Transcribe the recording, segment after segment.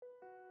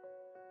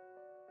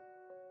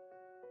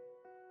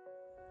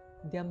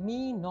There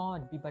may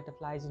not be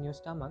butterflies in your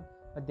stomach,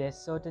 but there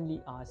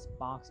certainly are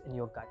sparks in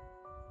your gut.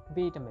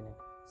 Wait a minute,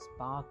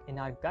 spark in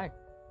our gut?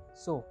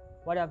 So,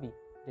 what are we?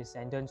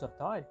 Descendants of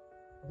Thor?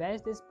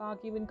 Where's this spark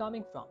even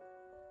coming from?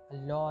 A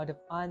lot of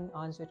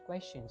unanswered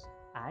questions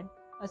and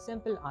a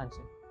simple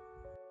answer.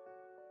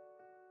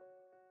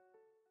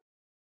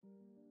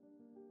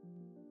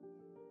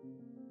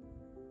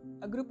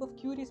 A group of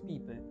curious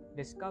people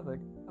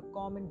discovered a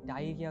common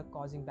diarrhea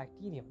causing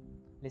bacterium,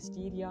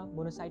 Listeria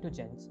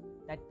monocytogenes,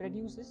 that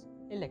produces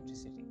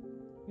electricity.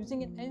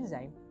 Using an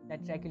enzyme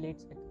that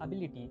regulates its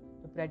ability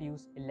to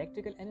produce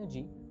electrical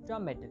energy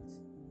from metals.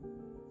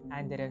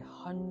 And there are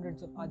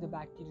hundreds of other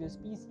bacterial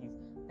species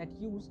that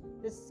use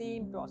the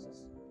same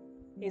process.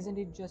 Isn't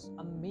it just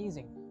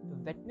amazing to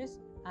witness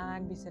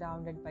and be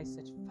surrounded by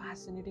such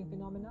fascinating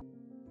phenomena?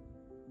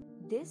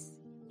 This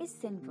is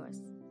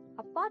Synverse,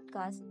 a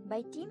podcast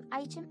by Team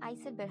IHM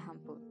ISER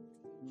Berhampur.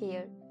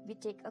 Here, we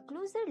take a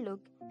closer look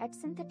at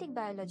synthetic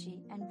biology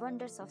and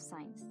wonders of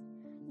science.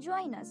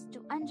 Join us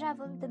to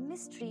unravel the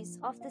mysteries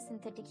of the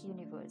synthetic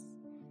universe.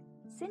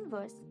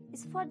 Synverse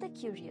is for the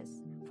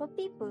curious, for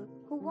people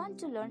who want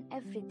to learn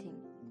everything.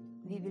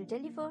 We will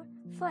deliver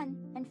fun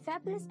and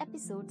fabulous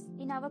episodes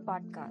in our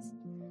podcast.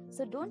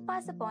 So don't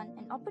pass upon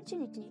an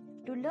opportunity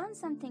to learn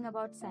something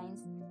about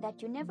science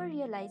that you never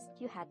realized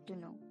you had to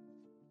know.